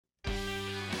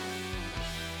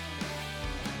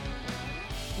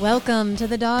Welcome to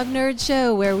the Dog Nerd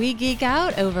Show, where we geek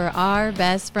out over our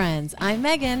best friends. I'm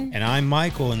Megan. And I'm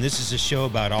Michael, and this is a show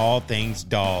about all things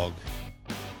dog.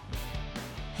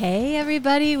 Hey,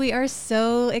 everybody. We are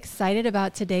so excited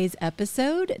about today's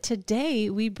episode.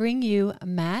 Today, we bring you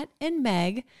Matt and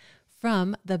Meg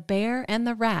from The Bear and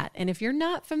the Rat. And if you're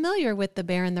not familiar with The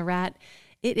Bear and the Rat,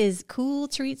 it is cool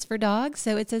treats for dogs.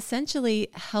 So it's essentially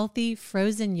healthy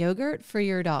frozen yogurt for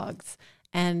your dogs.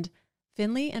 And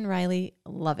Finley and Riley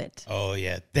love it. Oh,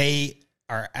 yeah. They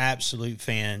are absolute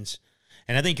fans.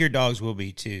 And I think your dogs will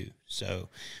be too. So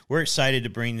we're excited to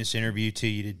bring this interview to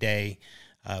you today.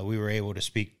 We were able to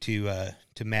speak to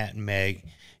Matt and Meg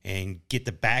and get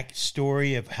the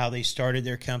backstory of how they started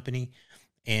their company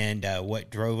and what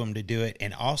drove them to do it,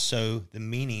 and also the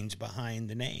meanings behind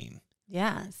the name.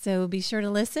 Yeah, so be sure to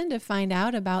listen to find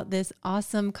out about this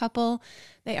awesome couple.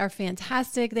 They are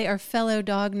fantastic. They are fellow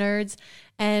dog nerds.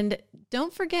 And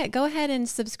don't forget, go ahead and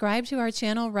subscribe to our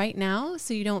channel right now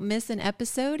so you don't miss an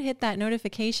episode. Hit that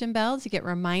notification bell to get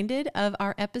reminded of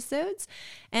our episodes.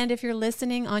 And if you're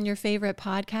listening on your favorite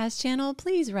podcast channel,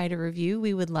 please write a review.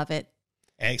 We would love it.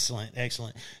 Excellent,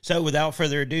 excellent. So without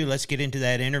further ado, let's get into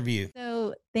that interview.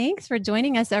 So thanks for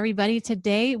joining us, everybody.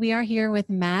 Today we are here with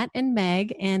Matt and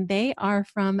Meg, and they are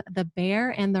from The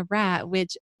Bear and the Rat,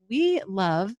 which we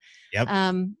love. Yep.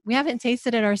 We haven't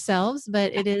tasted it ourselves,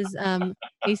 but it is a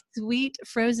sweet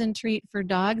frozen treat for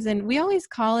dogs. And we always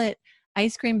call it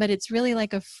ice cream, but it's really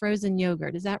like a frozen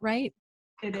yogurt. Is that right?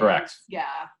 It Correct. is, yeah.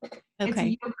 Okay. It's a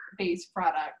yogurt-based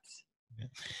product.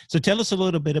 So tell us a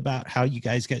little bit about how you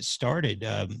guys got started.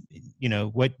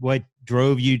 What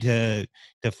drove you to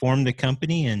form the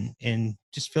company, and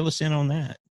just fill us in on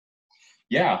that.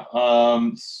 Yeah.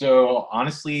 So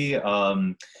honestly,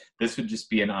 this would just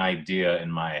be an idea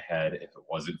in my head if it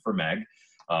wasn't for Meg.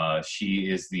 She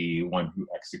is the one who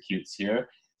executes here.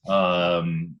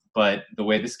 But the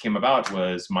way this came about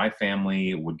was my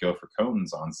family would go for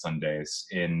cones on Sundays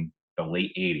in the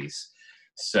late 80s.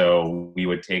 So we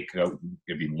would take,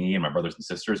 it'd be me and my brothers and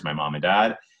sisters, my mom and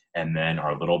dad, and then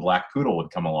our little black poodle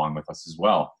would come along with us as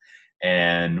well.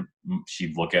 And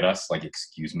she'd look at us like,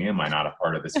 excuse me, am I not a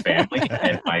part of this family?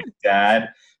 And my dad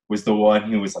was the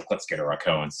one who was like, let's get her a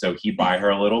cone. So he'd buy her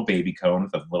a little baby cone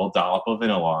with a little dollop of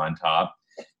vanilla on top.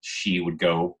 She would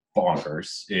go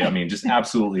bonkers. I mean, just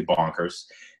absolutely bonkers.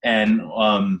 And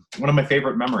one of my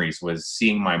favorite memories was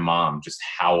seeing my mom just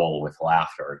howl with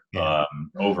laughter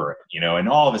over it, and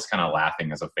all of us kind of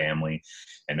laughing as a family,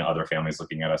 and other families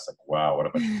looking at us like, wow, what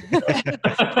about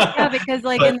Yeah, because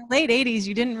in the late 80s,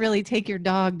 you didn't really take your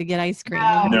dog to get ice cream.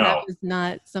 No. That was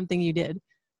not something you did.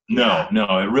 No,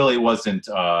 it really wasn't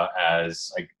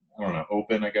as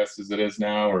open, I guess, as it is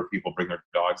now, where people bring their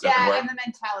dogs everywhere. Yeah, and the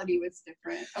mentality was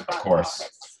different about Of course.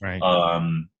 dogs.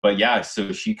 Right. But yeah,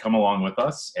 so she'd come along with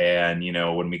us, and,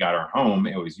 when we got her home,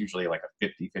 it was usually like a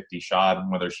 50-50 shot on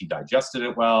whether she digested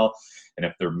it well, and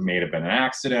if there may have been an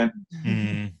accident,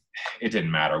 it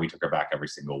didn't matter. We took her back every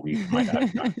single week. My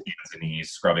dad got hands and knees,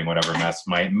 scrubbing whatever mess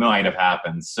might have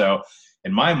happened. So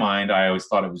in my mind, I always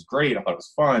thought it was great. I thought it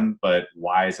was fun, but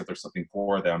why is it there's something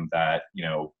for them that,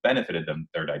 benefited them,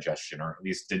 their digestion, or at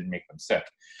least didn't make them sick?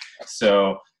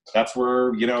 So that's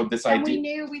where, this And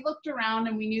idea. we looked around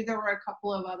and we knew there were a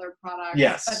couple of other products.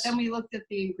 Yes. But then we looked at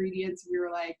the ingredients and we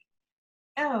were like,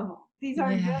 oh, these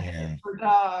aren't Yeah. good for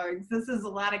dogs. This is a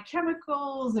lot of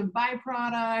chemicals and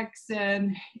byproducts.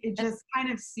 And it just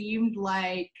kind of seemed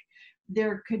like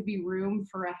there could be room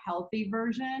for a healthy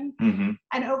version. Mm-hmm.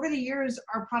 And over the years,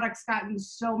 our product's gotten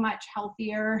so much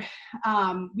healthier.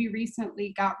 We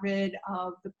recently got rid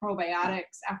of the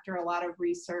probiotics after a lot of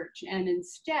research. And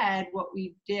instead, what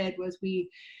we did was we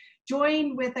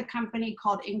joined with a company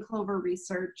called Inclover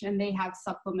Research, and they have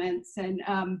supplements, and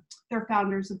their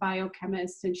founder's a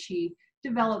biochemist, and she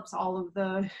develops all of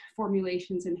the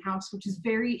formulations in-house, which is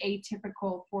very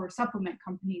atypical for supplement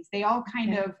companies. They all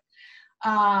kind of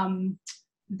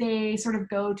they sort of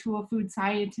go to a food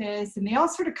scientist, and they all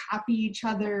sort of copy each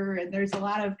other, and there's a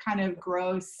lot of kind of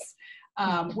gross,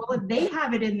 well, if they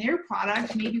have it in their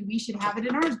product, maybe we should have it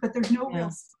in ours, but there's no real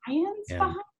science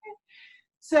behind it.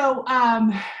 So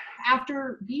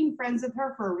after being friends with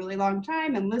her for a really long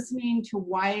time and listening to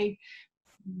why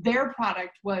their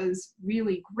product was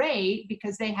really great,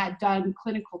 because they had done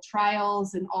clinical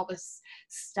trials and all this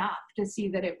stuff to see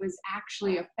that it was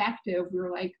actually effective, we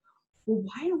were like, well,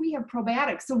 why do we have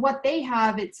probiotics? So what they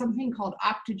have, it's something called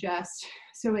Optigest.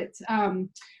 So it's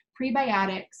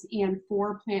prebiotics and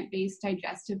 4 plant-based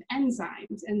digestive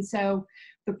enzymes. And so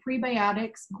the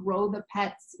prebiotics grow the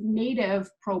pet's native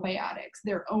probiotics,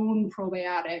 their own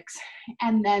probiotics,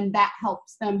 and then that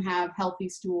helps them have healthy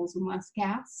stools and less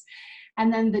gas.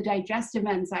 and then the digestive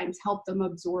enzymes help them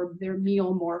absorb their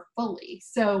meal more fully.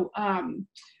 So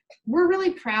we're really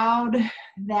proud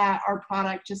that our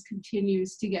product just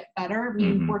continues to get better. I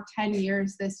mean, we're 10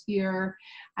 years this year,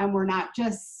 and we're not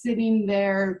just sitting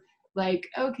there like,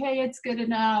 okay, it's good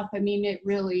enough. I mean, it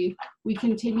really, we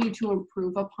continue to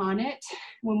improve upon it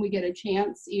when we get a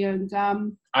chance. And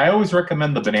I always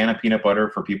recommend the banana peanut butter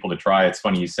for people to try. It's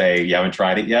funny you say you haven't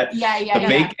tried it yet. The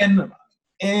bacon,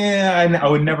 and I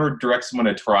would never direct someone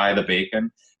to try the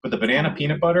bacon, but the banana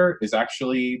peanut butter is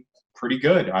actually pretty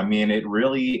good. I mean, it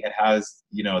has,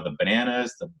 you know, the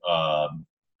bananas, the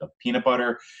peanut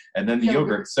butter, and then the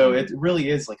yogurt. So it really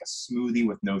is like a smoothie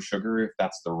with no sugar, if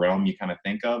that's the realm you kind of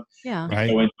think of. Yeah. Right.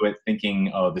 You go into it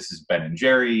thinking, oh, this is Ben and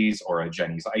Jerry's or a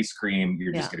Jenny's ice cream.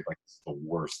 You're just going to be like, this is the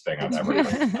worst thing I've ever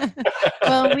done.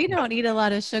 Well, we don't eat a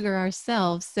lot of sugar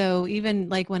ourselves. So even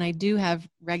like when I do have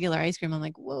regular ice cream, I'm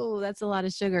like, whoa, that's a lot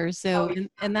of sugar. So,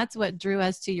 and that's what drew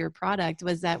us to your product,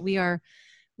 was that we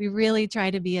really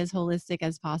try to be as holistic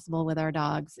as possible with our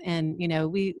dogs. And,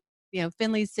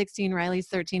 Finley's 16, Riley's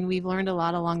 13. We've learned a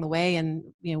lot along the way, and,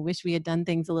 wish we had done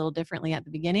things a little differently at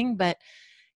the beginning, but,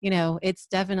 it's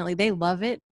definitely, they love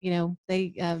it.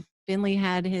 Finley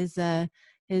had his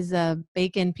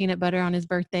bacon peanut butter on his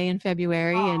birthday in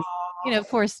February. And, of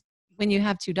course, when you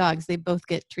have two dogs, they both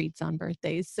get treats on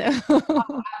birthdays. So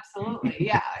absolutely.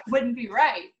 Yeah. It wouldn't be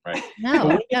right. Right. No,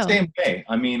 we're the same way.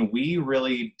 I mean, we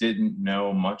really didn't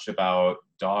know much about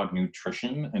dog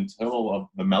nutrition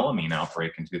until the melamine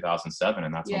outbreak in 2007.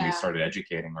 And that's when we started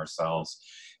educating ourselves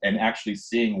and actually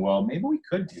seeing, well, maybe we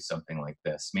could do something like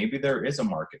this. Maybe there is a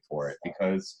market for it,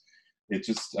 because it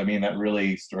just, I mean, that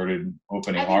really started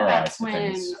opening our eyes to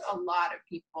things. That's when a lot of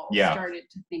people started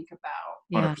to think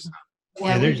about 100%.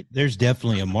 Yeah, there's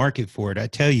definitely a market for it. I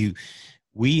tell you,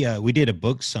 we did a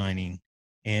book signing,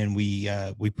 and we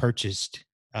purchased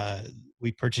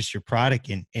your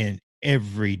product, and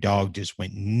every dog just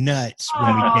went nuts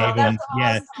when we gave them.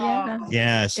 Awesome.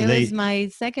 Yeah. So it was my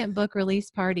second book release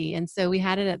party, and so we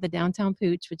had it at the Downtown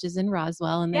Pooch, which is in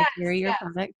Roswell, and they carry your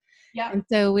product. Yeah. And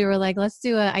so we were like, let's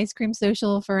do an ice cream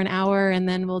social for an hour, and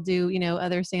then we'll do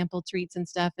other sample treats and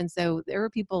stuff. And so there were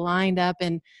people lined up,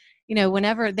 and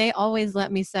whenever, they always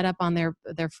let me set up on their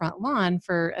front lawn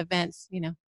for events,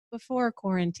 before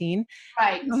quarantine.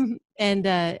 Right. And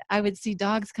I would see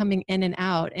dogs coming in and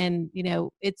out, and,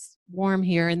 it's warm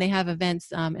here, and they have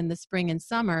events in the spring and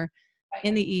summer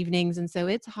in the evenings. And so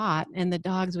it's hot, and the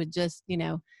dogs would just,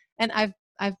 and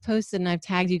I've posted and I've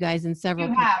tagged you guys in several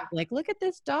pictures, like, look at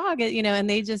this dog, and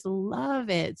they just love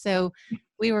it. So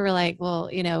we were like, well,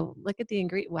 look at the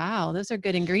ingredient. Wow, those are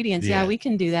good ingredients. Yeah, we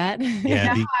can do that.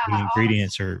 Yeah, the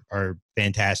ingredients are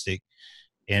fantastic.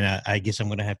 And I guess I'm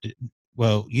going to have to,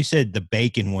 well, you said the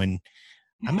bacon one.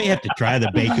 I may have to try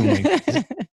the bacon one.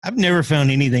 I've never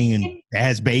found anything that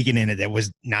has bacon in it that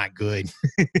was not good.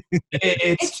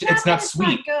 It's not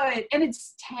sweet. Not good, and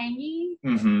it's tangy.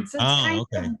 Mm-hmm. So it's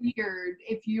kind of weird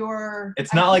if you're.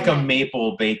 It's not like a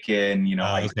maple bacon,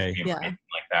 ice cream or anything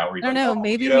like that. Where I don't know.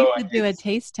 Maybe we could do a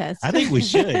taste test. I think we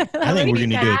should. I think we're going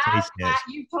to do a taste test.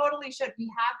 You totally should.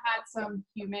 We have had some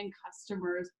human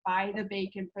customers buy the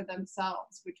bacon for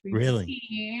themselves, which we've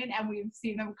seen, and we've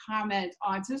seen them comment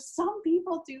on. So some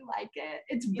people do like it.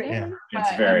 It's rare. Yeah.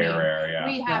 It's very rare. Yeah.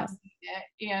 We have seen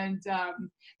it, and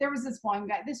there was this one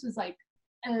guy. This was like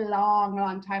a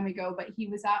long time ago, but he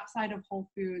was outside of Whole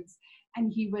Foods,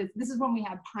 and this is when we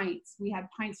had pints. We had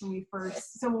pints when we were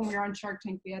on Shark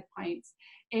Tank, we had pints,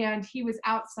 and he was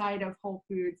outside of Whole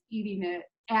Foods eating it,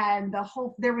 and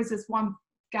there was this one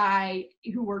guy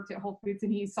who worked at Whole Foods,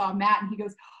 and he saw Matt, and he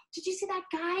goes, did you see that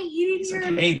guy eating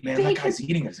your like, hey man, bacon? That guy's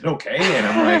eating, is it okay? And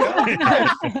I'm like, oh,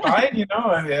 yeah, it's fine, I mean,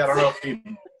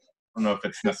 I don't know if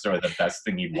it's necessarily the best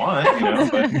thing you'd want,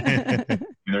 but I mean,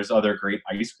 there's other great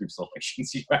ice cream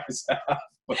selections you guys have.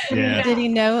 Yeah. Did he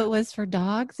know it was for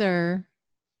dogs, or?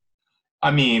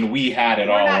 I mean, we had it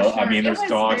all. Sure. I mean, there's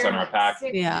dogs on our pack.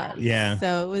 Yeah.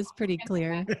 So it was pretty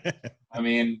clear. I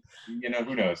mean,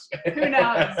 who knows? Who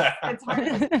knows? It's hard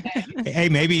to say. Hey,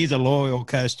 maybe he's a loyal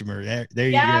customer. There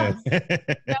you go.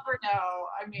 Never know.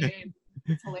 I mean,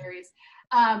 it's hilarious.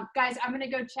 Guys, I'm going to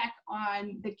go check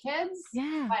on the kids.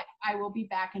 Yeah. But I will be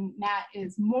back, and Matt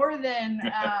is more than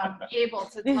able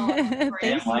to tell us.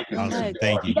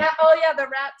 Thank you. Yeah. Oh, yeah. The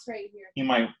rat's right here.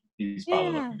 He's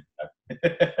probably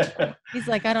He's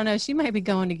like, I don't know. She might be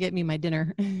going to get me my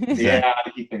dinner. Yeah,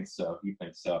 he thinks so.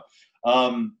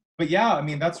 But yeah, I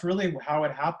mean, that's really how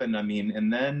it happened. I mean,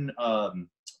 and then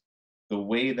the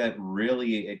way that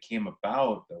really it came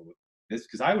about, though, this,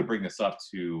 because I would bring this up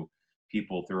to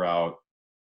people throughout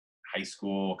high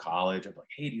school, college. I'm like,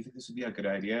 hey, do you think this would be a good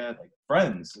idea? Like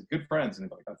friends, good friends. And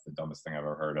they're like, that's the dumbest thing I've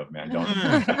ever heard of, man.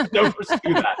 Don't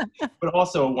pursue that. But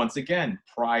also, once again,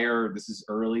 this is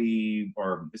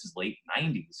late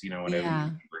 90s, you know, whenever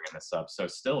you're bringing this up. So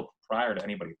still prior to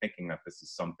anybody thinking that this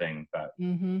is something that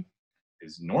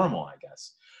is normal, I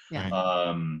guess.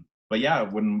 Yeah. But yeah,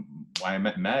 when I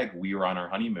met Meg, we were on our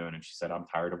honeymoon and she said, I'm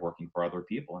tired of working for other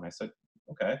people. And I said,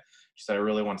 okay. She said, I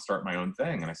really want to start my own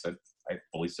thing. And I said, I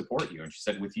fully support you. And she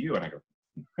said, with you. And I go,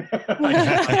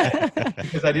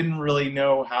 because I didn't really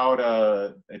know how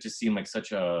to, it just seemed like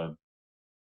such a,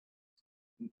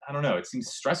 I don't know, it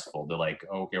seems stressful to like,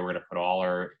 okay, we're going to put all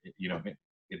our, you know,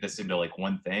 get this into like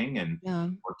one thing and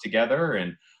work together.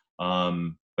 And,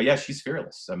 but yeah, she's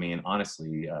fearless. I mean,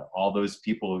 honestly, all those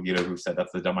people, you know, who said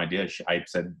that's the dumb idea. I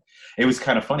said, it was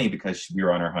kind of funny because we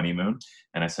were on our honeymoon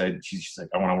and I said, she's like,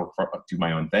 I want to do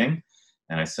my own thing.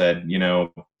 And I said, you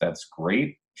know, that's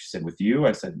great. She said, with you?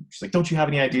 I said, she's like, don't you have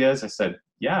any ideas? I said,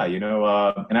 yeah, you know,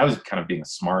 and I was kind of being a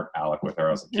smart aleck with her.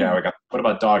 I was like, yeah, what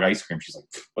about dog ice cream? She's like,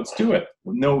 let's do it.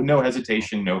 No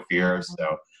hesitation, no fear.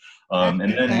 So, and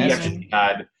then we actually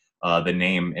had the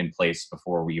name in place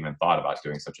before we even thought about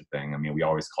doing such a thing. I mean, we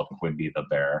always called Quimby the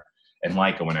bear, and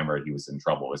Micah, whenever he was in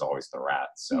trouble, was always the rat.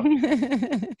 So,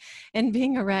 and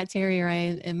being a rat terrier,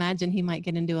 I imagine he might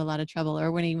get into a lot of trouble.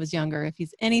 Or when he was younger, if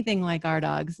he's anything like our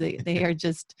dogs, they are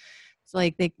just. It's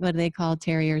like what do they call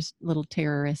terriers? Little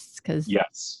terrorists. Because yeah.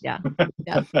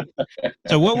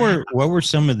 So what were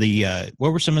some of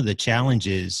the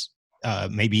challenges?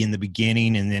 Maybe in the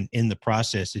beginning and then in the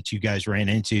process that you guys ran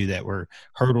into that were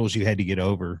hurdles you had to get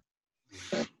over?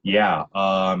 Yeah.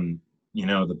 You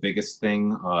know, the biggest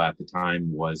thing at the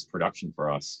time was production for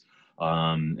us.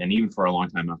 And even for a long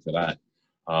time after that,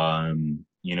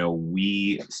 you know,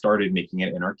 we started making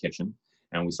it in our kitchen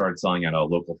and we started selling at a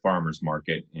local farmer's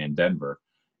market in Denver.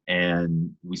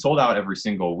 And we sold out every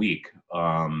single week.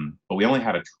 But we only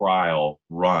had a trial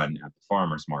run at the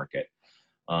farmer's market.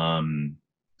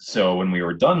 So when we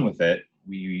were done with it,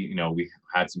 we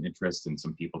had some interest in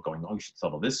some people going, oh, you should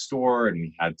sell to this store. And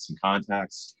we had some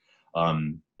contacts,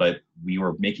 but we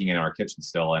were making it in our kitchen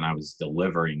still. And I was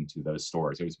delivering to those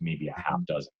stores. It was maybe a half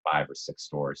dozen, 5 or 6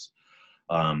 stores.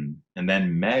 And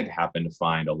then Meg happened to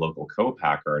find a local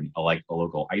co-packer and a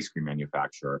local ice cream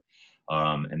manufacturer.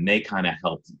 And they kind of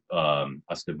helped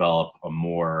us develop a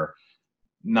more,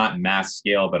 not mass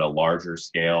scale, but a larger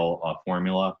scale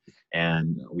formula.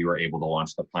 And we were able to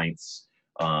launch the pints,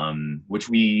 which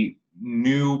we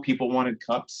knew people wanted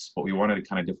cups, but we wanted to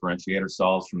kind of differentiate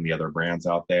ourselves from the other brands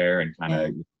out there and kind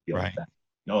of feel like that.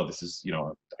 No, this is, you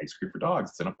know, ice cream for dogs.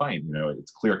 It's in a pint, you know,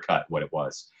 it's clear cut what it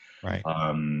was. Right.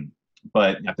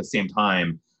 But at the same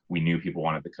time, we knew people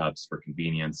wanted the cups for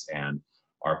convenience, and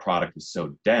our product was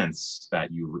so dense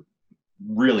that you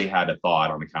really had to thaw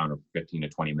it on the counter for 15 to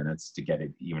 20 minutes to get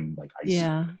it even like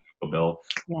ice bill.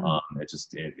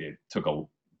 It took a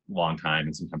long time,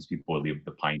 and sometimes people would leave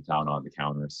the pint out on the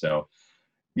counter. So,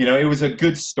 you know, it was a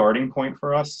good starting point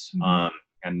for us.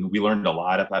 And we learned a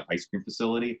lot at that ice cream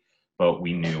facility, but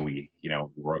we knew we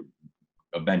were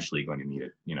eventually going to need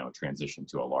it, you know, transition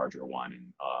to a larger one and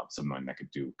someone that could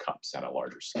do cups at a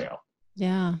larger scale.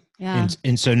 Yeah.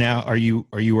 And so now, are you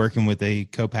working with a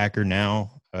co-packer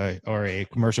now, or a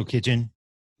commercial kitchen?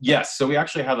 Yes. So we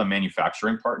actually have a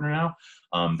manufacturing partner now.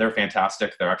 They're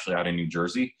fantastic. They're actually out in New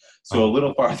Jersey, so a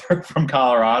little farther from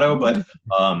Colorado, but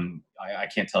I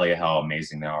can't tell you how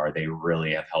amazing they are. They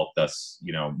really have helped us,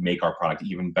 you know, make our product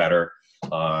even better.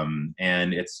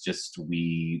 And it's just,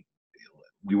 we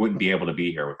wouldn't be able to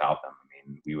be here without them. I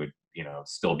mean, we would, you know,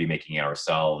 still be making it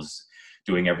ourselves,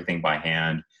 doing everything by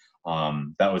hand.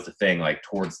 That was the thing, like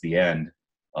towards the end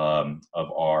of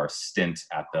our stint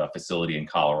at the facility in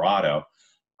Colorado,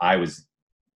 I was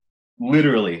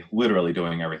literally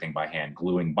doing everything by hand,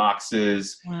 gluing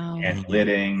boxes and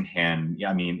lidding. And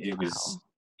I mean, it was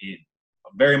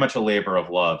very much a labor of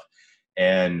love.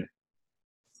 And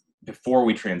before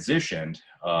we transitioned,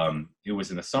 it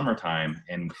was in the summertime,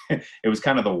 and it was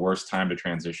kind of the worst time to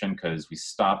transition because we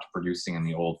stopped producing in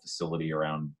the old facility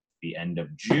around the end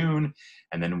of June,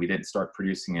 and then we didn't start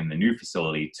producing in the new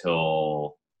facility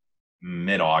till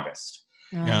mid-August.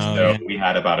 We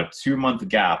had about a 2-month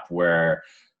gap where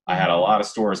I had a lot of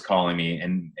stores calling me,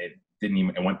 and it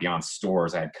went beyond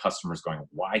stores. I had customers going,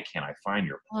 why can't I find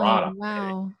your product?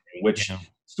 Which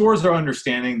stores are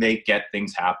understanding. They get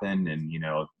things happen, and, you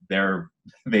know,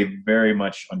 they very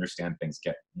much understand things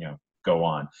go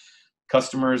on.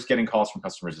 Customers, getting calls from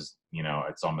customers is, you know,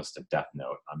 it's almost a death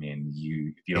note. I mean,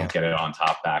 if you don't get it on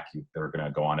top back, they're going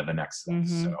to go on to the next thing.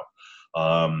 So,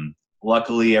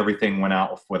 luckily, everything went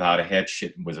out without a hitch.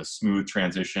 It was a smooth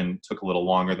transition. Took a little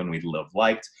longer than we'd have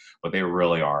liked, but they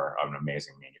really are an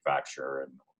amazing manufacturer.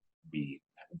 And we've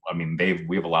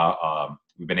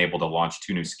been able to launch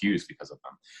 2 new SKUs because of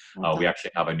them. We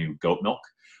actually have a new goat milk.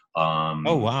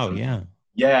 Oh, wow. Yeah.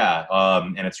 Yeah,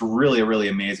 and it's really, really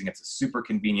amazing. It's a super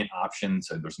convenient option,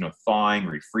 so there's no thawing,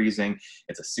 refreezing.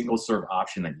 It's a single-serve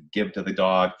option that you give to the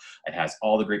dog. It has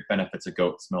all the great benefits of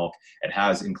goat's milk. It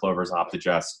has Enclover's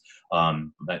Optigest.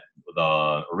 That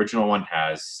the original one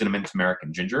has cinnamon, turmeric,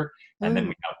 and ginger, and then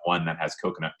we have one that has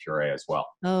coconut puree as well.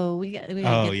 Oh, we got to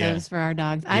get those for our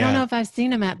dogs. I don't know if I've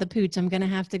seen them at the Pooch. I'm going to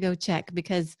have to go check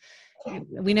because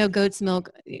we know goat's milk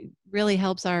really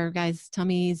helps our guys'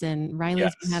 tummies, and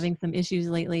Riley's been having some issues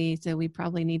lately, so we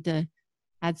probably need to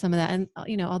add some of that, and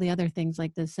all the other things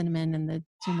like the cinnamon and the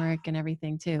turmeric and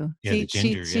everything too. Yeah, the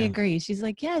ginger, she agrees. She's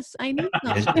like, yes, I need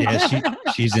some.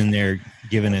 She's in there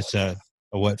giving us a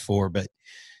what for, but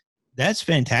that's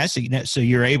fantastic. So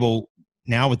you're able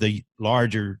now with the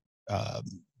larger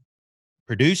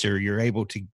producer, you're able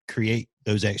to create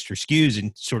those extra SKUs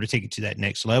and sort of take it to that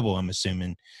next level, I'm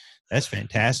assuming. That's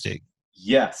fantastic.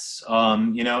 Yes.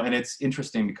 And it's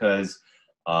interesting because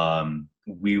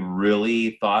we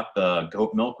really thought the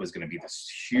goat milk was going to be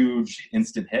this huge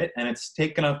instant hit, and it's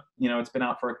taken it's been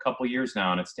out for a couple years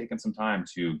now, and it's taken some time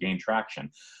to gain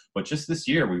traction. But just this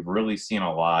year, we've really seen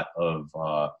a lot of,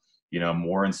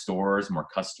 more in stores, more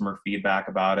customer feedback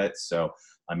about it. So,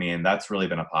 that's really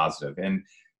been a positive. And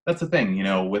that's the thing,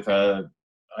 with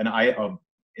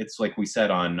it's like we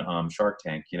said on Shark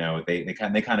Tank, they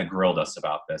kind of grilled us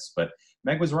about this, but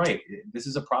Meg was right. This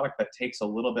is a product that takes a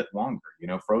little bit longer.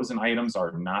 Frozen items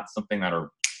are not something that are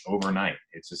overnight.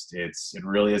 It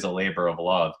really is a labor of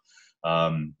love.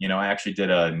 I actually did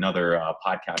another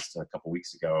podcast a couple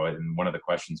weeks ago, and one of the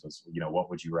questions was, what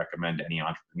would you recommend to any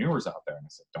entrepreneurs out there? And I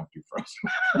said, don't do frozen.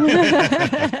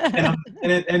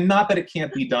 and not that it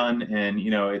can't be done. And,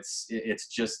 it's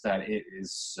just that it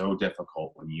is so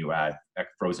difficult when you add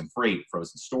frozen freight,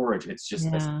 frozen storage. It's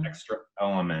just this extra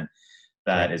element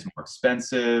that is more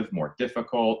expensive, more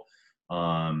difficult.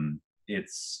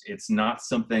 It's not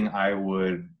something I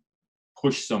would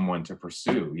push someone to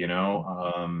pursue,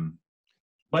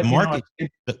 but the market's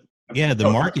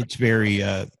very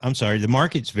the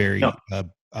market's very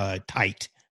tight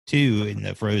too in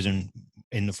the frozen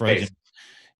space.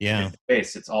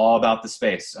 Space. It's all about the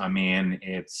space.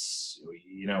 It's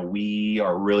we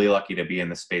are really lucky to be in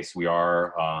the space we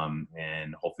are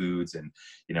in Whole Foods, and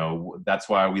that's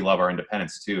why we love our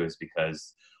independents too, is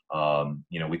because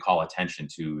we call attention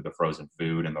to the frozen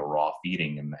food and the raw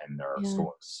feeding in their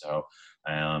stores. So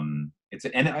it's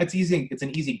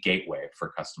an easy gateway for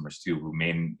customers too, who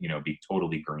may be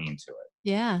totally green to it.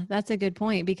 Yeah, that's a good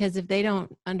point, because if they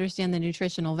don't understand the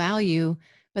nutritional value,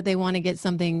 but they want to get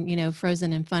something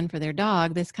frozen and fun for their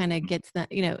dog, this kind of gets that,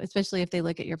 especially if they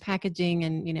look at your packaging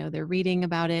and they're reading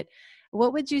about it.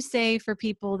 What would you say for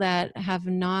people that have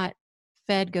not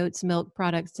fed goat's milk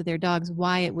products to their dogs,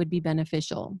 why it would be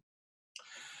beneficial?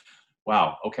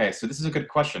 Wow. Okay. So this is a good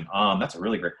question. That's a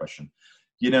really great question.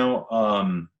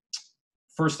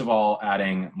 First of all,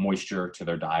 adding moisture to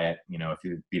their diet, if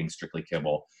you're feeding strictly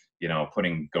kibble,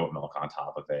 putting goat milk on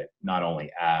top of it not only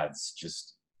adds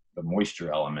just the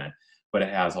moisture element, but it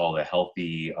has all the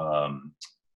healthy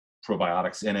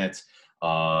probiotics in it.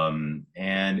 And,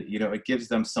 it gives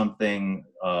them something,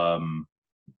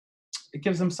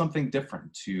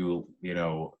 different to,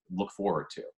 look forward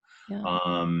to.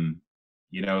 Yeah.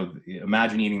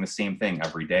 Imagine eating the same thing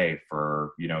every day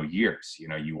for, years.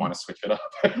 You want to switch it up.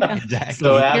 Exactly.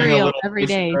 So cereal every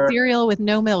day. Cereal with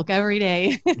no milk every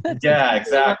day. Yeah,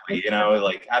 exactly.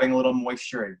 Like adding a little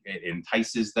moisture, it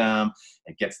entices them.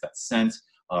 It gets that scent.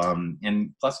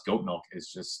 And plus goat milk is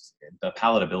just, the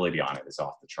palatability on it is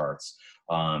off the charts.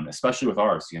 Especially with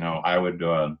ours, I would,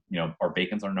 our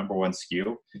bacon's our number one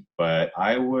SKU, but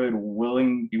I would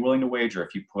be willing to wager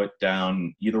if you put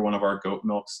down either one of our goat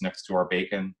milks next to our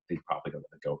bacon, they'd probably go with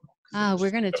the goat milk. Oh,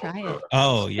 we're going to try it.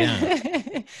 Oh,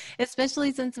 yeah.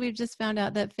 Especially since we've just found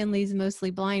out that Finley's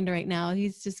mostly blind right now.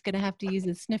 He's just going to have to use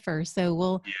a sniffer. So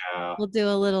we'll do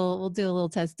a little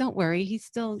test. Don't worry. He's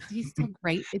still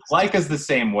great. Laika's the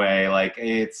same way. Like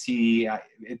it's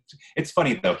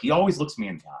funny though. He always looks me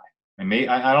in the eye.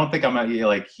 I don't think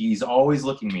he's always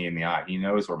looking me in the eye. He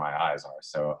knows where my eyes are.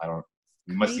 So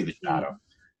you must see the shadow.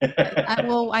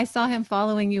 I saw him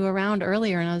following you around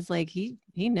earlier, and I was like, he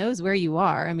knows where you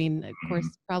are. I mean, of course,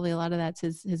 probably a lot of that's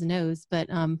his nose, but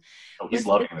he's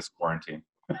loving this quarantine.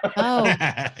 Oh,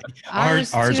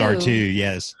 ours are too.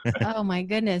 Yes. Oh my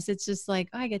goodness, it's just like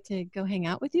I get to go hang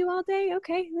out with you all day.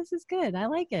 Okay, this is good. I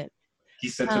like it. he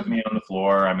sits with me on the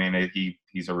floor. I mean,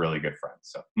 he's a really good friend.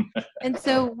 So. And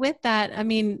so with that, I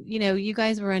mean, you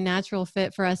guys were a natural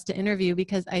fit for us to interview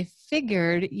because I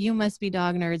figured you must be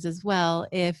dog nerds as well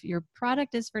if your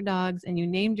product is for dogs and you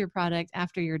named your product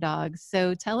after your dogs.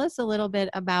 So tell us a little bit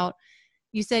about,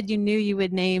 you said you knew you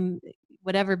would name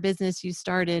whatever business you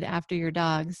started after your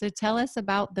dogs. So tell us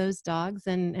about those dogs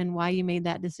and why you made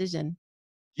that decision.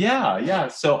 Yeah.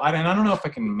 So I don't know if I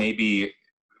can maybe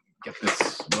get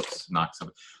this, not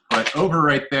so, but over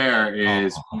right there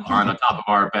is on the top of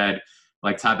our bed.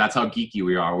 Like that's how geeky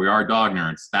we are. We are dog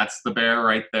nerds. That's the bear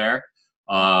right there,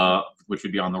 which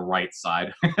would be on the right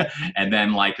side. And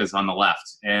then Leica's on the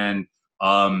left. And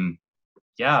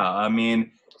I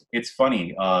mean, it's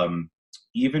funny.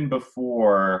 Even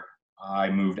before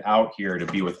I moved out here to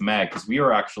be with Meg, because we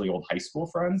were actually old high school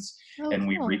friends, and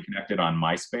we reconnected on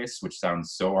MySpace, which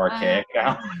sounds so archaic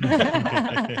now.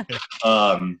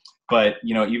 But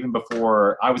even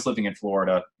before, I was living in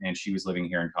Florida and she was living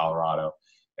here in Colorado,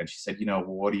 and she said, well,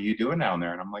 what are you doing down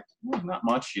there? And I'm like, well, not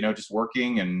much, just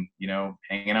working and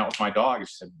hanging out with my dog. And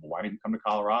she said, well, why didn't you come to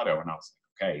Colorado? And I was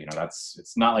like, okay,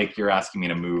 it's not like you're asking me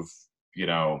to move,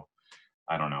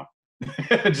 I don't know,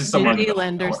 just somewhere New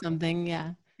Zealand or something.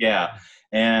 Yeah.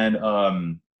 And,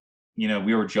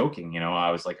 we were joking,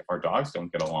 I was like, if our dogs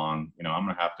don't get along, I'm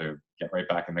going to have to get right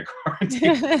back in the car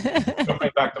and go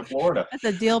right back to Florida. That's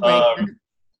a deal breaker.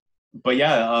 But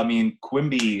yeah, I mean,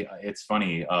 Quimby, it's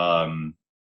funny.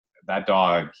 That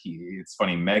dog, it's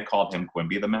funny. Meg called him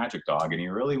Quimby the magic dog, and he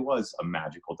really was a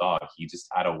magical dog. He just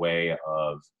had a way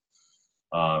of,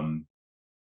 I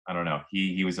don't know.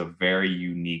 He was a very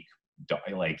unique dog.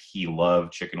 Like, he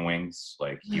loved chicken wings.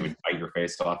 Like, he would bite your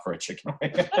face off for a chicken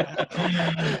wing.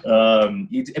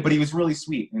 But he was really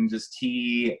sweet, and just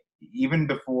even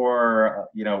before,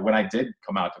 when I did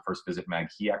come out to first visit Meg,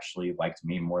 he actually liked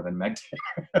me more than Meg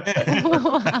did.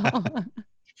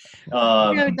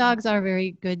 Wow. Dogs are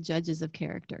very good judges of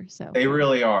character. So they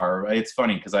really are. It's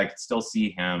funny because I could still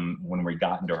see him when we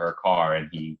got into her car, and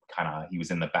he was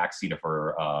in the back seat of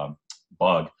her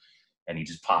Bug, and he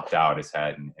just popped out his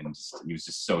head, and he was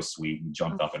just so sweet and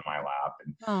jumped up in my lap.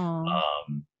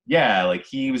 And like,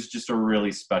 he was just a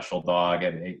really special dog.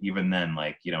 And even then,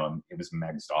 like, it was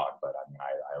Meg's dog, but I mean,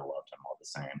 I loved him all the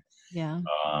same. Yeah.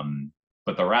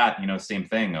 But the rat, same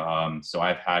thing. So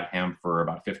I've had him for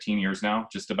about 15 years now,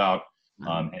 just about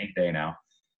any day now.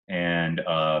 And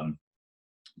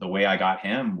the way I got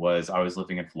him was I was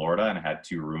living in Florida, and I had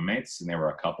two roommates, and they were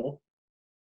a couple.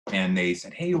 And they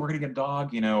said, hey, we're going to get a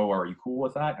dog, are you cool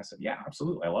with that? And I said, yeah,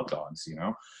 absolutely. I love dogs,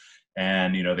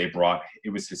 And,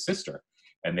 it was his sister.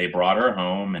 And they brought her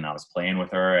home, and I was playing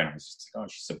with her, and I was just like, oh,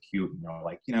 she's so cute.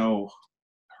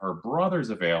 Her brother's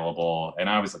available. And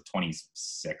I was like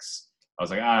 26. I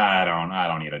was like, I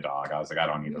don't need a dog. I was like, I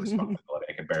don't need a responsibility.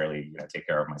 I could barely, take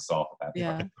care of myself at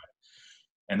that point.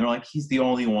 And they're like, he's the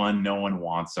only one. No one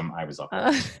wants him. I was up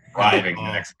there driving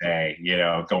the next day,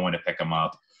 going to pick him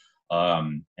up.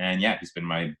 And yeah, he's been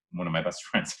one of my best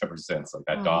friends ever since. Like,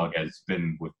 that dog has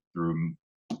been through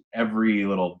every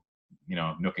little,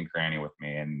 nook and cranny with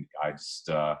me. And I just,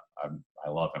 I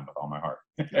love him with all my heart.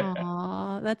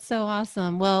 Aw, that's so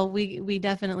awesome. Well, we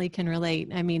definitely can relate.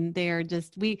 I mean, they're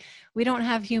just, we don't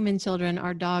have human children.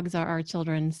 Our dogs are our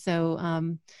children.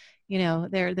 So,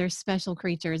 they're special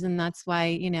creatures. And that's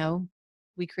why,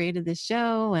 we created this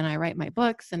show, and I write my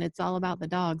books, and it's all about the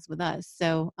dogs with us.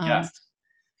 So, yes.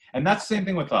 And that's the same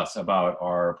thing with us about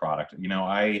our product.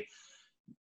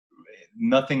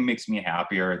 Nothing makes me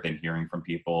happier than hearing from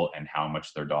people and how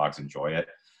much their dogs enjoy it.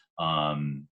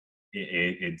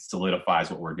 It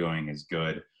solidifies what we're doing is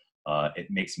good. It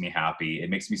makes me happy. It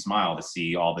makes me smile to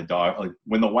see all the dog, like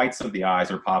when the whites of the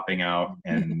eyes are popping out,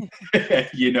 and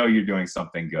you're doing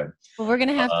something good. Well, we're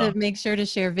gonna have to make sure to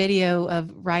share video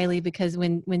of Riley, because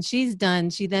when she's done,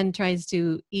 she then tries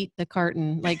to eat the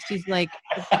carton. Like, she's like,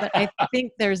 but I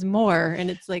think there's more, and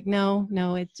it's like, no,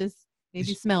 it just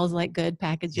maybe smells like good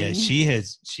packaging. Yeah,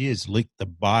 she has licked the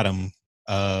bottom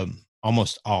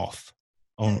almost off.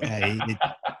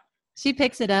 She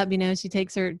picks it up, she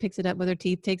picks it up with her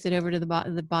teeth, takes it over to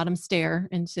the bottom stair,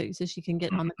 and so she can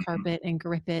get on the carpet and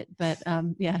grip it. But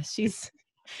yeah, she's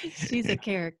a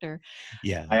character.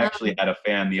 Yeah. I actually had a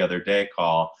fan the other day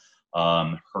call.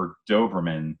 Her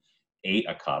Doberman ate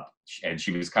a cup, and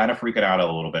she was kind of freaking out a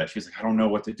little bit. She was like, I don't know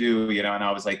what to do, and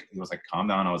I was like, calm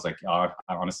down. I was like,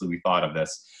 honestly, we thought of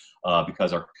this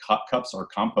because our cups are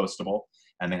compostable,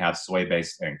 and they have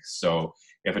soy-based ink. So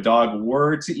if a dog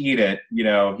were to eat it,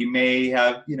 he may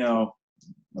have,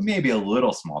 maybe a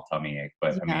little small tummy ache,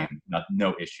 but I mean,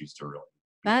 no issues to really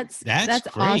That's great.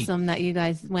 awesome that you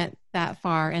guys went that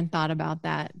far and thought about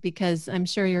that, because I'm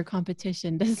sure your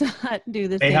competition does not do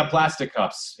the They same have plastic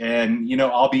cups. And,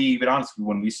 I'll be even honest,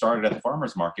 when we started at the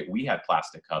farmer's market, we had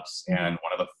plastic cups. thing. And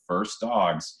one of the first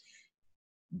dogs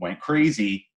went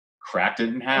crazy, cracked it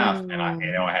in half. And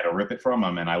Oh, I had to rip it from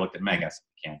him. And I looked at Meg, I said,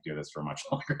 "I can't do this for much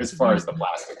longer as far as the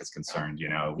plastic is concerned. We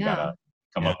got yeah. to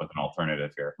come Yeah. up with an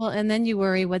alternative here." Well, and then you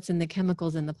worry what's in the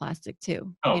chemicals in the plastic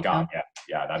too. Oh You God. know? Yeah.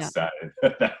 Yeah.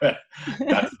 Yeah.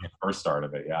 That's the first start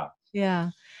of it. Yeah. Yeah.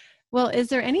 Well, is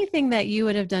there anything that you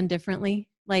would have done differently?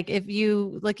 Like if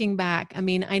you looking back, I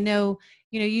mean, I know,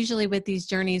 usually with these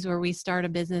journeys where we start a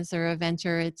business or a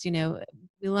venture, it's,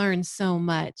 we learn so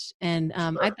much. And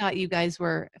I Sure. thought you guys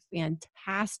were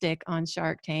fantastic on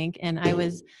Shark Tank. And I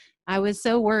was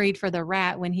so worried for the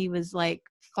rat when he was like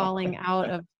falling out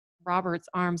of Robert's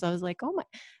arms. I was like, oh my,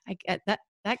 I get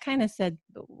that kind of said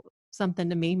something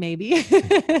to me, maybe.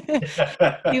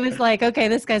 He was like, okay,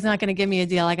 this guy's not going to give me a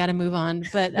deal. I got to move on.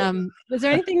 But was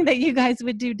there anything that you guys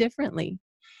would do differently?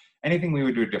 Anything we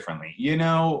would do differently?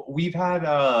 We've had,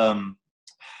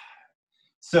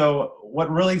 so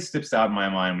what really sticks out in my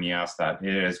mind when you ask that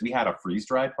is we had a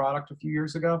freeze-dried product a few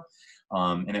years ago.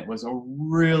 And it was a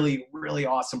really, really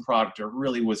awesome product. It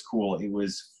really was cool. It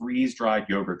was freeze-dried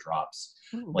yogurt drops.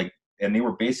 Ooh. And they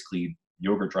were basically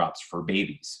yogurt drops for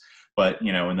babies, but,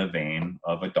 in the vein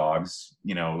of a dog's,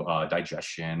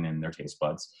 digestion and their taste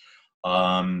buds.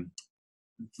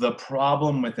 The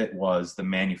problem with it was the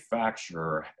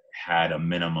manufacturer had a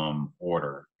minimum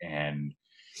order, and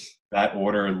that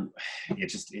order,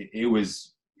 it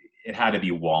had to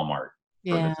be Walmart for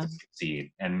Yeah. this to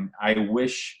succeed. And I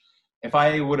wish if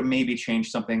I would have maybe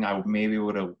changed something, I wish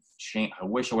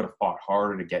I would have fought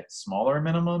harder to get smaller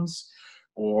minimums,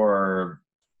 or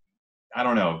I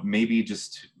don't know, maybe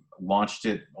just launched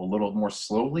it a little more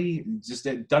slowly, just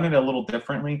done it a little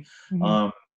differently.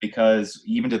 Mhm. Because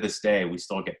even to this day, we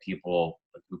still get people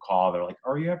who call. They're like,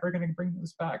 "Are you ever going to bring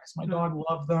those back?" Because my dog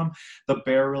loved them. The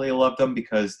bear really loved them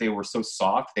because they were so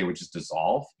soft; they would just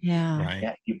dissolve. Yeah. Right.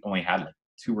 Yeah, he only had like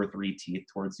 2 or 3 teeth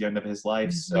towards the end of his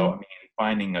life. So, Mhm. I mean,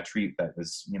 finding a treat that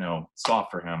was,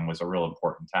 soft for him was a real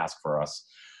important task for us,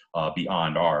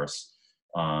 beyond ours.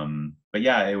 But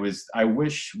yeah, I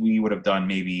wish we would have done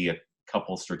maybe a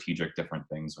couple strategic different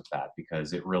things with that,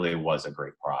 because it really was a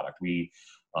great product.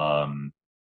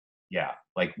 Yeah,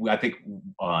 I think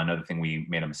another thing we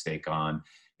made a mistake on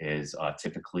is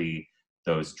typically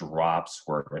those drops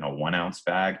were in a 1 ounce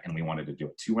bag, and we wanted to do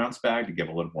a 2 ounce bag to give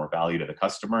a little more value to the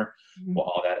customer. Mhm. Well,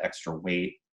 all that extra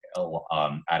weight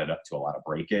added up to a lot of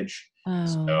breakage.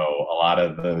 So Oh, a lot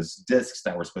of those discs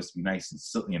that were supposed to be nice and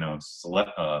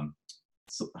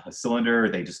cylinder,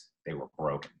 they were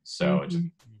broken. So it just,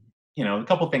 mhm. a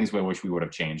couple things we wish we would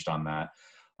have changed on that.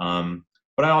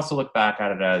 But I also look back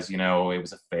at it as, it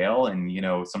was a fail, and,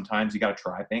 sometimes you got to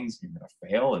try things, you're going to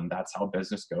fail, and that's how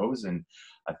business goes. And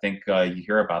I think you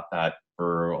hear about that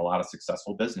for a lot of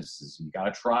successful businesses. You got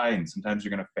to try, and sometimes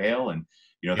you're going to fail, and,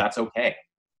 Yeah. that's okay.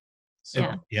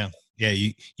 So Yeah. Yeah.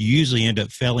 You usually end up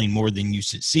failing more than you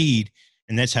succeed,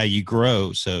 and that's how you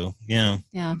grow. So, Yeah.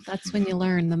 That's when you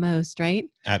learn the most, right?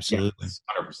 absolutely. yes,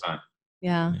 100%.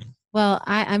 Yeah. Yeah. Well,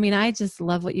 I mean, I just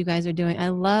love what you guys are doing. I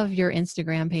love your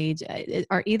Instagram page.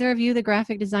 Are either of you the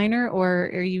graphic designer, or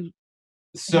are you?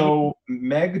 So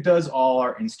Meg does all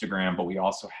our Instagram, but we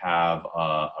also have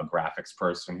a graphics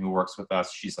person who works with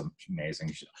us. She's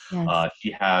amazing. Yes.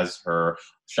 She has her,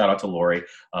 shout out to Lori.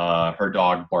 Her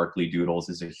dog Barkley Doodles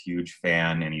is a huge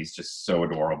fan, and he's just so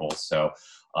adorable. So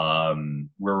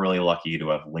we're really lucky to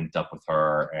have linked up with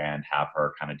her and have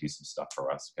her kind of do some stuff for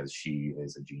us, because she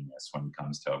is a genius when it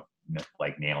comes to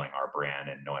nailing our brand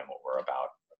and knowing what we're about.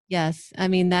 Yes. I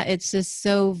mean, that it's just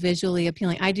so visually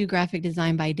appealing. I do graphic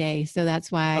design by day, so that's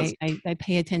why I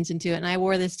pay attention to it. And I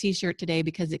wore this t-shirt today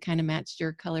because it kind of matched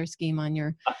your color scheme on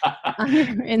your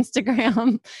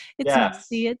Instagram. It's Yes,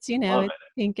 messy, it's, love it's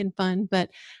pink and fun, but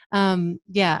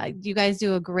yeah, you guys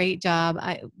do a great job.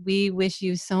 We wish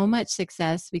you so much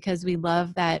success, because we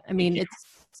love that. I mean, you. it's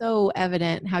so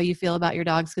evident how you feel about your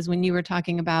dogs, because when you were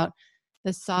talking about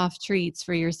the soft treats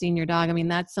for your senior dog, I mean,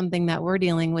 that's something that we're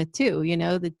dealing with too.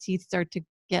 The teeth start to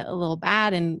get a little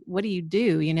bad, and what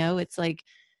do? It's like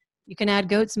you can add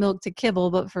goat's milk to kibble,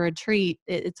 but for a treat,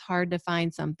 it's hard to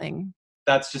find something.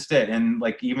 That's just it. And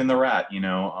even the rat,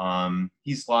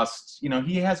 he's lost,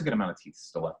 he has a good amount of teeth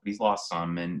still left, but he's lost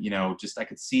some. And, just I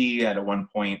could see at one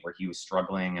point where he was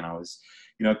struggling, and I was,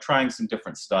 trying some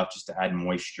different stuff just to add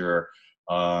moisture.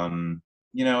 And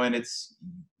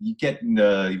you get in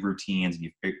the routines, and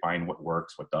you find what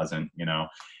works, what doesn't,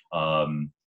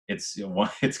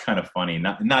 it's kind of funny,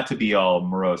 not to be all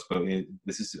morose, but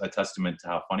this is a testament to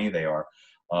how funny they are.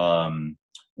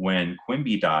 When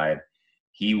Quimby died,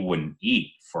 he wouldn't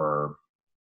eat for,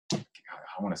 I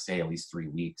want to say, at least 3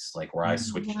 weeks, like where I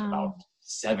switched about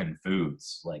 7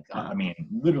 foods, like I mean,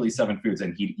 literally 7 foods,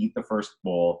 and he'd eat the first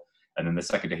bowl, and then the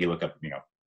second day he looked up at me and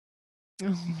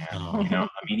go, you know,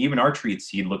 I mean, even our treats,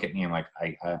 he'd look at me and like,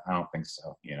 I don't think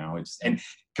so, you know. It's, and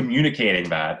communicating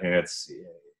that, and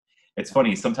it's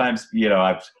funny sometimes, you know,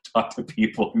 I've talked to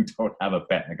people who don't have a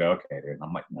pet and they go, okay, dude. And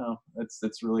I'm like, no,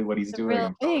 that's really what he's It's a doing.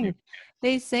 real thing.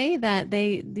 They say that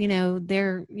they, you know,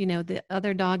 they're, you know, the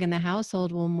other dog in the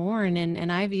household will mourn.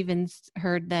 And I've even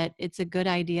heard that it's a good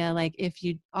idea, like if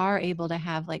you are able to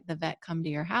have like the vet come to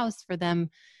your house, for them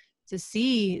to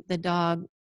see the dog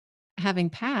having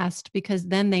passed, because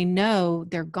then they know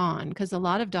they're gone. Because a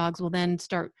lot of dogs will then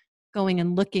start going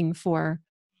and looking for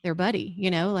their buddy,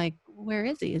 you know, like, where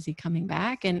is he? Is he coming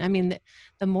back? And I mean,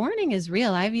 the mourning is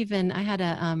real. I had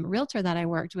a realtor that I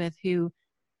worked with who,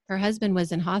 her husband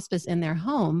was in hospice in their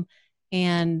home,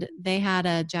 and they had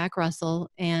a Jack Russell,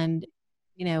 and,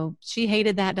 you know, she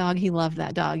hated that dog. He loved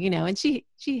that dog, you know, and she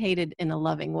hated in a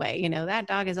loving way. You know, that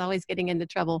dog is always getting into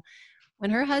trouble.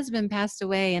 When her husband passed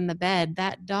away in the bed,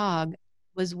 that dog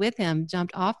was with him,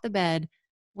 jumped off the bed,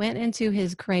 went into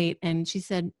his crate, and she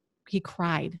said he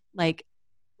cried like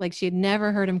she had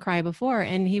never heard him cry before.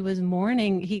 And he was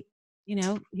mourning. He, you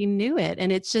know, he knew it.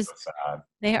 And it's just,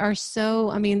 they are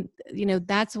so, I mean, you know,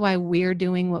 that's why we're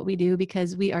doing what we do,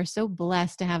 because we are so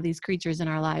blessed to have these creatures in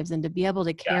our lives and to be able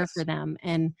to care for them.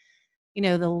 And, you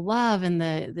know, the love and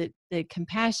the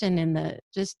compassion and the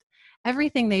just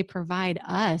everything they provide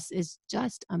us is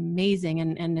just amazing.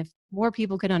 And if more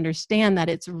people could understand that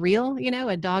it's real, you know,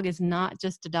 a dog is not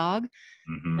just a dog,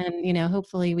 then, you know,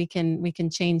 hopefully we can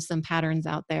change some patterns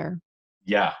out there.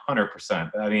 Yeah,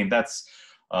 100%. I mean, that's,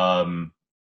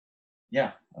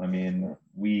 yeah, I mean,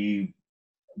 we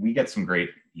get some great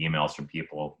emails from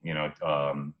people, you know,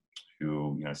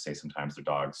 who, you know, say sometimes their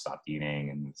dogs stopped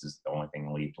eating and this is the only thing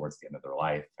to lead towards the end of their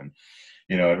life. And,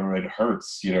 you know, it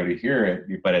hurts, you know, to hear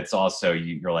it, but it's also,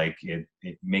 you're like, it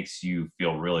makes you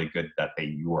feel really good that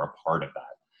you are a part of that.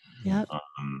 Yep.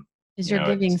 Because you're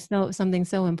giving something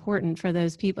so important for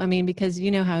those people. I mean, because you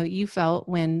know how you felt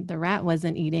when the rat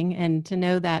wasn't eating, and to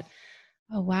know that,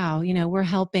 oh, wow, you know, we're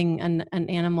helping an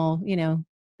animal, you know,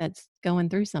 that's going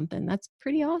through something. That's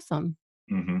pretty awesome.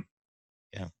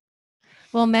 Yeah.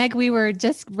 Well, Meg, we were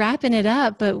just wrapping it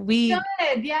up, but we love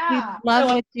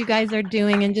what you guys are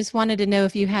doing, and just wanted to know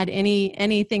if you had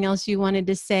anything else you wanted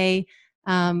to say.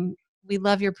 We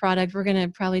love your product. We're going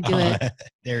to probably do it.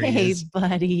 There he is.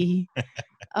 Buddy.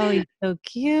 Oh, he's so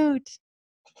cute.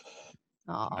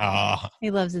 Oh,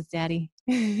 he loves his daddy.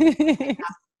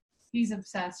 He's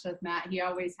obsessed with Matt. He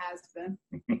always has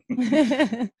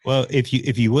been. Well, if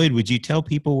you would you tell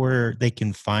people where they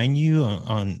can find you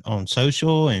on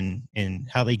social and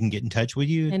how they can get in touch with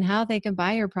you and how they can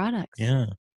buy your products? Yeah.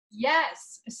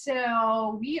 Yes.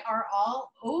 So we are all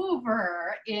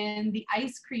over in the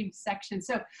ice cream section.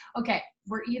 So, okay,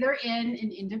 we're either in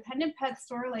an independent pet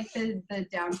store like the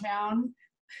downtown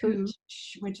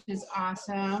Pooch, which is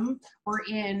awesome. We're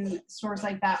in stores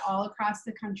like that all across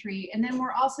the country. And then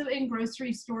we're also in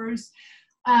grocery stores.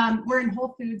 We're in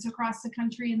Whole Foods across the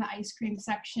country in the ice cream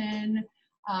section,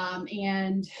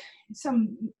 and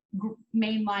some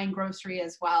mainline grocery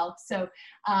as well. So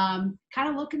kind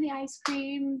of look in the ice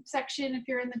cream section if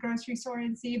you're in the grocery store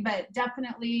and see, but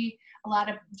definitely a lot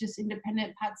of just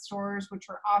independent pet stores, which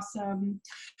are awesome.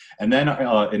 And then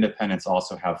independents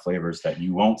also have flavors that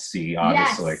you won't see,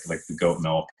 obviously, like the goat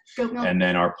milk, and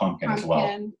then our pumpkin as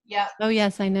well. Yeah. Oh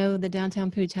yes, I know the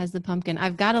downtown Pooch has the pumpkin.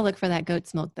 I've got to look for that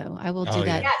goat's milk though. I will do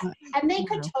that. Yes, and they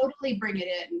could totally bring it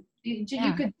in.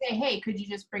 You could say, hey, could you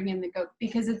just bring in the goat,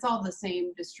 because it's all the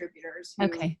same distributors who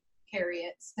carry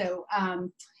it. So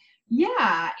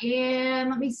yeah, and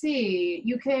let me see.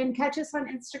 You can catch us on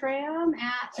Instagram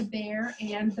at The Bear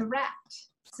and the Rat.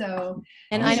 So,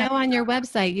 and I know on your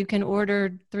website you can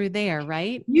order through there,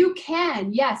 right? You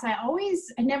can, yes. I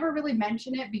never really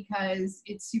mention it because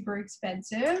it's super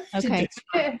expensive. Okay.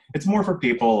 It's more for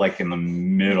people like in the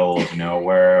middle of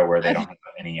nowhere where they don't have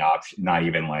any option, not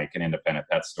even like an independent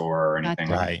pet store or anything.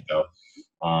 Right. So,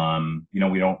 you know,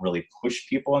 we don't really push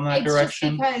people in that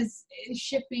direction. Just because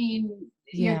shipping,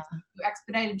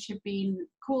 expedited shipping,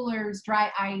 coolers, dry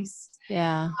ice.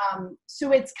 Yeah.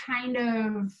 So it's kind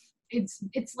of,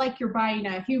 it's like you're buying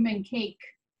a human cake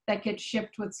that gets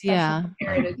shipped with special Yeah.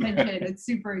 care and attention. It's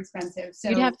super expensive. So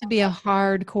You'd have to be a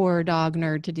hardcore dog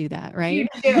nerd to do that, right?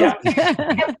 you do. Yeah.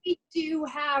 And we do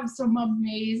have some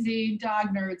amazing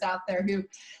dog nerds out there who,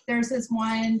 there's this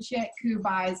one chick who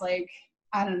buys like,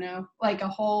 I don't know, like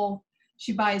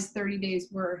she buys 30 days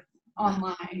worth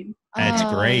online. That's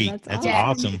Oh, great. that's That's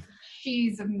awesome. awesome.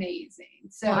 She's amazing.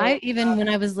 So Well, when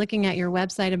I was looking at your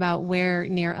website about where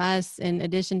near us, in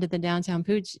addition to the downtown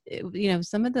pooch,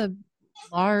 some of the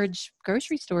large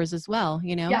grocery stores as well,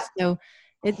 Yeah. so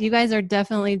you guys are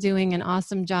definitely doing an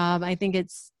awesome job. I think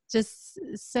it's just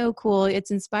so cool.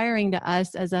 It's inspiring to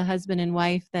us as a husband and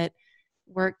wife that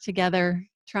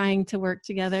trying to work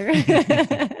together.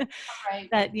 right.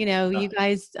 That you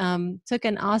guys took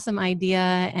an awesome idea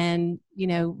and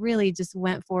really just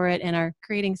went for it and are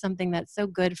creating something that's so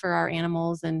good for our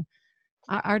animals, and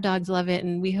our dogs love it,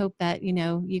 and we hope that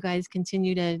you guys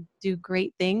continue to do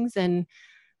great things.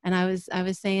 And I was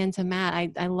saying to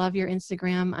Matt, I love your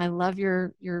Instagram, I love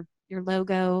your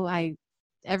logo,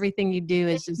 everything you do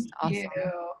is just awesome. You.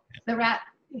 The rat,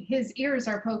 his ears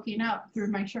are poking up through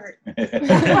my shirt. He's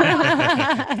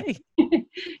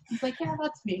like, yeah,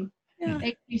 that's me. Yeah.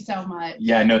 Thank you so much.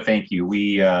 Yeah, no, thank you.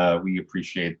 We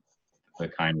appreciate the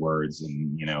kind words,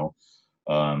 and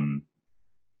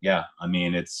yeah, I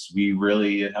mean, it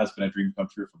has been a dream come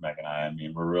true for Meg and I. I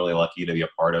mean, we're really lucky to be a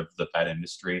part of the pet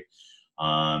industry,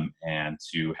 and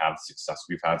to have the success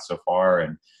we've had so far.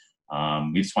 And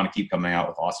we just want to keep coming out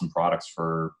with awesome products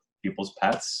for people's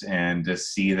pets and to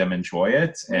see them enjoy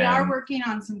it. We and are working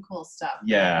on some cool stuff.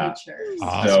 Yeah. In the future.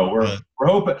 Awesome. So we're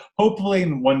hopefully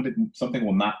something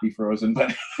will not be frozen,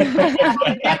 but Yeah,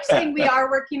 the next thing, we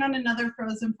are working on another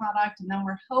frozen product, and then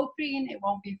we're hoping it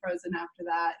won't be frozen after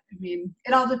that. I mean,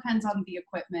 it all depends on the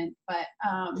equipment, but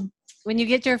When you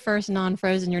get your first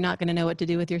non-frozen, you're not going to know what to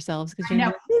do with yourselves because I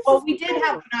know. Well, we did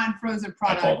have a non-frozen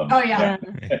product. told them. Oh yeah,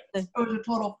 Yeah. it was a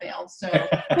total fail. So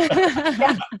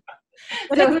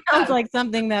But So, it sounds like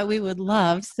something that we would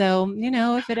love. So,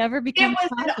 if it ever it becomes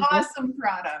was an possible. awesome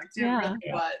product. It Yeah. really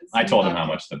Yeah. was. I told him how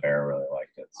much the bear really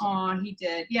liked it. So. Oh, he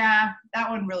did. Yeah, that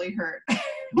one really hurt.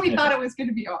 We thought it was going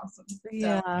to be awesome. So,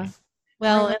 Yeah.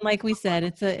 Well, and like we said,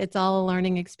 it's all a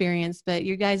learning experience, but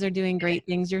you guys are doing great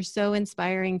things. You're so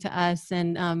inspiring to us,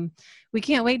 and we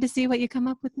can't wait to see what you come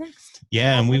up with next.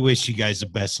 Yeah, and we wish you guys the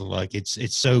best of luck.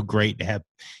 It's so great to have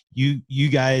you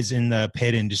guys in the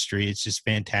pet industry. It's just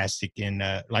fantastic. And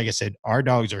like I said, our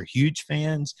dogs are huge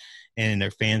fans, and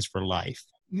they're fans for life.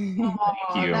 Oh,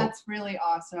 you. that's really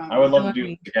awesome. I would love to do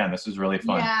it again. This is really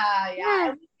fun. Yeah.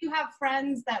 And if you have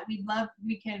friends that we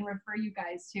can refer you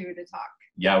guys to talk.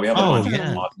 Yeah, we have Oh, a bunch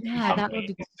yeah. of awesome Yeah, that would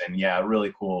be companies and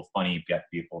really cool, funny pet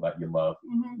people that you love.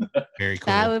 Mhm. Very cool.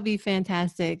 That would be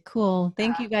fantastic. Cool.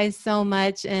 Thank you guys so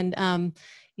much. And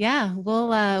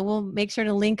we'll make sure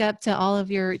to link up to all of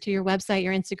your website,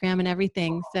 your Instagram, and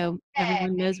everything, so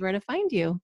everyone knows where to find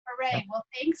you. Hooray. Well,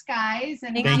 thanks, guys.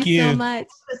 And Thank you so much.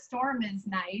 the storm is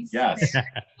nice. Yes.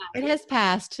 It has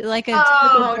passed like a Oh,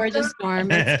 typical Georgia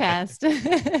storm. It's passed.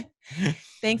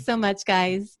 Thanks so much,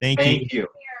 guys. Thank you. Thank you.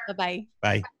 Bye-bye.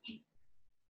 Bye.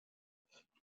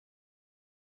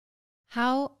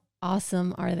 How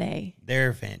awesome are they?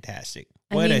 They're fantastic.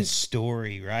 I What mean- a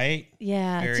story, right?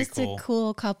 Yeah, Very just cool. a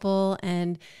cool couple.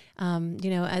 And,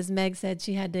 as Meg said,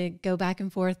 she had to go back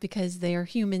and forth because their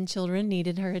human children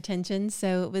needed her attention.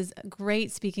 So it was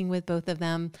great speaking with both of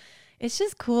them. It's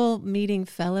just cool meeting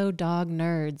fellow dog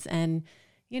nerds. And,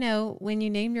 when you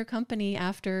name your company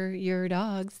after your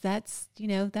dogs, that's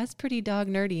pretty dog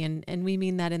nerdy. And we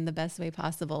mean that in the best way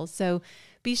possible. So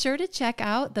be sure to check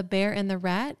out The Bear and the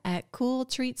Rat at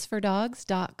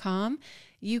cooltreatsfordogs.com.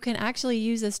 You can actually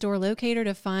use a store locator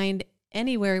to find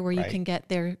anywhere where you Right. can get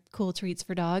their cool treats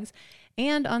for dogs.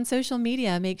 And on social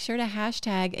media, make sure to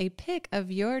hashtag a pic of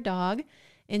your dog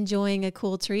enjoying a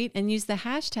cool treat and use the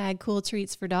hashtag cool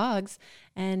treats for dogs.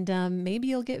 And maybe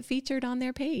you'll get featured on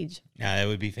their page. Yeah, that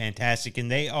would be fantastic. And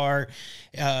they are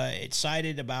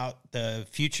excited about the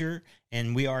future,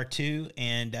 and we are too.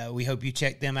 And we hope you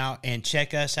check them out and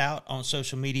check us out on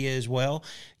social media as well.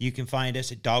 You can find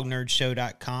us at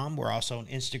dognerdshow.com. We're also on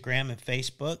Instagram and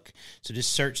Facebook. So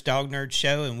just search Dog Nerd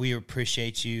Show, and we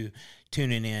appreciate you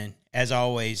tuning in. As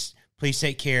always, please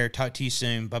take care. Talk to you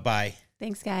soon. Bye-bye.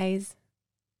 Thanks, guys.